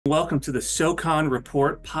Welcome to the SoCon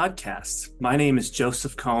Report podcast. My name is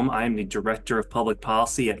Joseph Combe. I am the Director of Public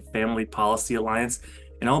Policy at Family Policy Alliance,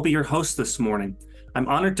 and I'll be your host this morning. I'm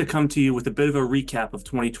honored to come to you with a bit of a recap of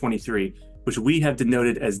 2023, which we have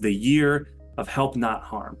denoted as the year of Help Not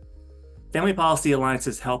Harm. Family Policy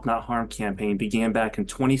Alliance's Help Not Harm campaign began back in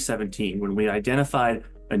 2017 when we identified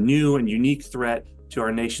a new and unique threat to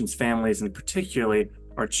our nation's families and particularly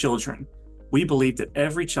our children. We believe that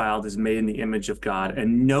every child is made in the image of God,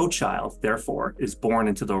 and no child, therefore, is born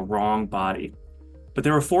into the wrong body. But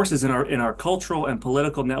there were forces in our cultural and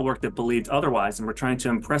political network that believed otherwise, and were trying to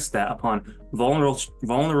impress that upon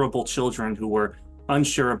vulnerable children who were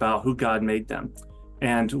unsure about who God made them.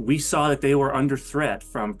 And we saw that they were under threat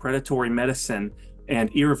from predatory medicine and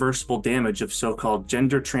irreversible damage of so-called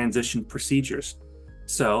gender transition procedures.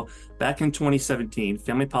 So back in 2017,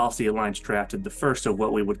 Family Policy Alliance drafted the first of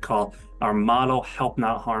what we would call our model Help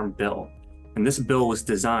Not Harm bill. And this bill was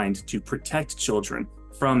designed to protect children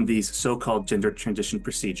from these so-called gender transition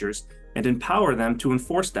procedures and empower them to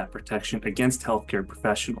enforce that protection against healthcare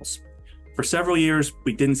professionals. For several years,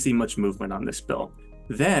 we didn't see much movement on this bill.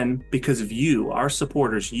 Then, because of you, our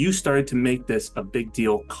supporters, you started to make this a big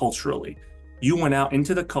deal culturally. You went out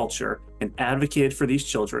into the culture and advocated for these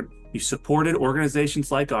children. You supported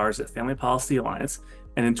organizations like ours at Family Policy Alliance.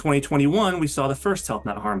 And in 2021, we saw the first Help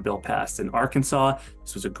Not Harm bill passed in Arkansas.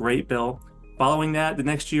 This was a great bill. Following that, the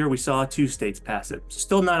next year, we saw 2 states pass it.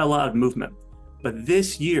 Still not a lot of movement. But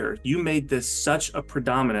this year, you made this such a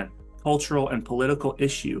predominant cultural and political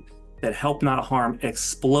issue that Help Not Harm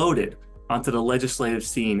exploded onto the legislative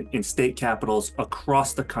scene in state capitals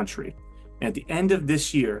across the country. And at the end of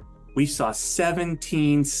this year, we saw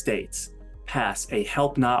 17 states pass a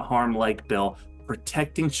Help Not Harm-like bill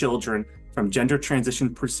protecting children from gender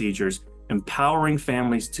transition procedures, empowering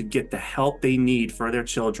families to get the help they need for their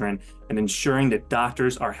children, and ensuring that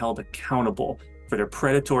doctors are held accountable for their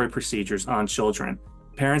predatory procedures on children.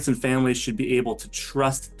 Parents and families should be able to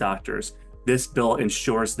trust doctors. This bill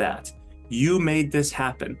ensures that. You made this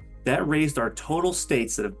happen. That raised our total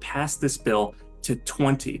states that have passed this bill to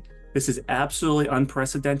 20. This is absolutely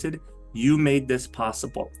unprecedented. You made this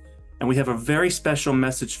possible. And we have a very special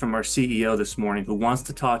message from our CEO this morning who wants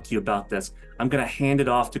to talk to you about this. I'm going to hand it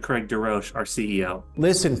off to Craig DeRoche, our CEO.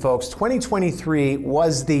 Listen, folks, 2023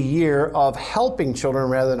 was the year of helping children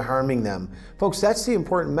rather than harming them. Folks, that's the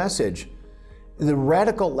important message. The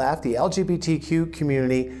radical left, the LGBTQ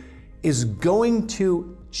community, is going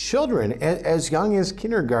to children as young as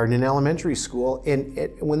kindergarten and elementary school and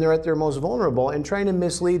when they're at their most vulnerable and trying to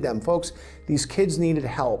mislead them. Folks, these kids needed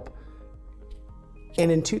help. And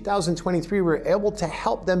in 2023, we were able to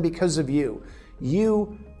help them because of you.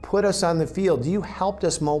 You put us on the field. You helped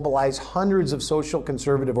us mobilize hundreds of social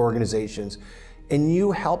conservative organizations, and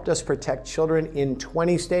you helped us protect children in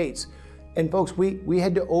 20 states. And folks, we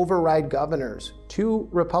had to override governors, 2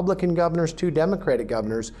 Republican governors, 2 Democratic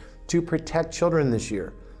governors, to protect children this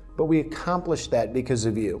year. But we accomplished that because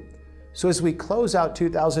of you. So as we close out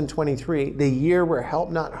 2023, the year where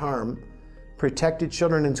Help Not Harm protected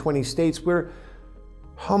children in 20 states, we're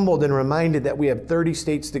humbled and reminded that we have 30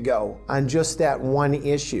 states to go on just that one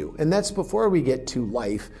issue. And that's before we get to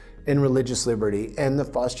life and religious liberty and the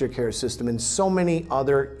foster care system and so many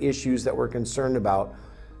other issues that we're concerned about.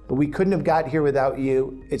 But we couldn't have got here without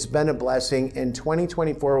you. It's been a blessing, and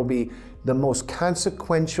 2024 will be the most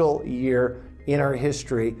consequential year in our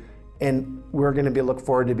history, and we're going to look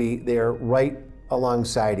forward to be there right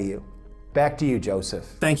alongside of you. Back to you, Joseph.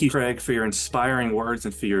 Thank you, Craig, for your inspiring words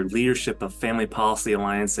and for your leadership of Family Policy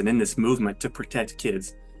Alliance and in this movement to protect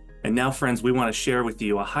kids. And now, friends, we want to share with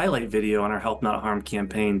you a highlight video on our Help Not Harm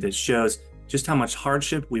campaign that shows just how much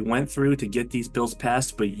hardship we went through to get these bills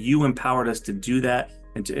passed, but you empowered us to do that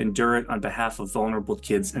and to endure it on behalf of vulnerable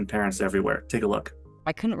kids and parents everywhere. Take a look.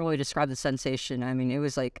 I couldn't really describe the sensation. I mean, it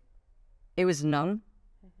was numb,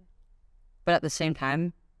 but at the same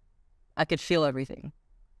time, I could feel everything.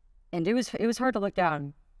 And it was hard to look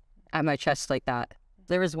down at my chest like that.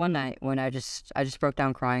 There was one night when I just broke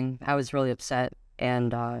down crying. I was really upset,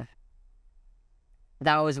 and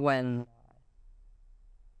that was when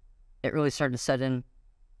it really started to set in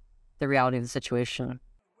the reality of the situation.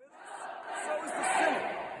 So is the Senate.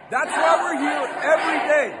 That's why we're here every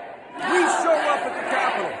day. We show up at the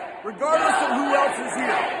Capitol, regardless of who else is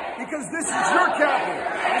here, because this is your Capitol.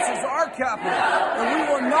 This is our Capitol, and we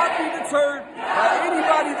will not be deterred by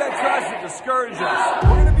anybody that tries to discourage us.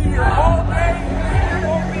 We're going to be here all day. We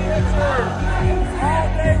won't be deterred. All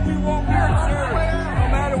day we won't be deterred. No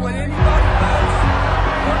matter what anybody does,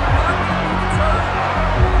 we're not going to be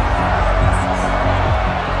deterred.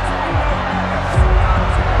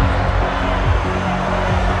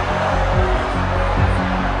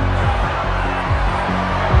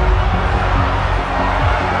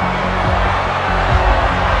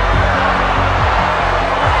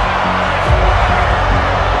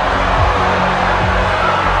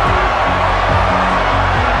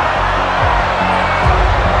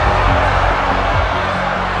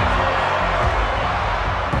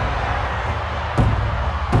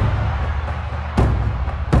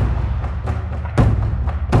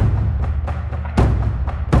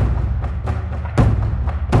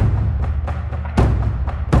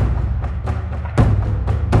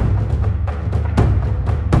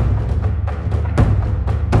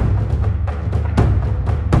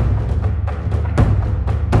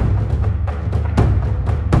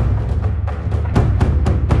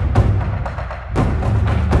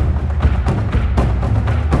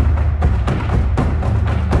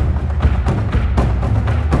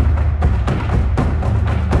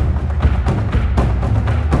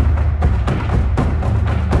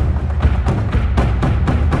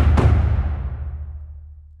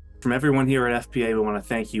 from everyone here at FPA, we want to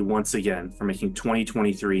thank you once again for making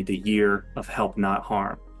 2023 the year of help, not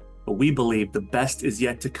harm. But we believe the best is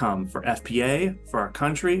yet to come for FPA, for our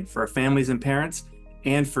country, for our families and parents,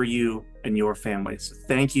 and for you and your families. So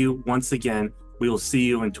thank you once again. We will see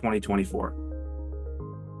you in 2024.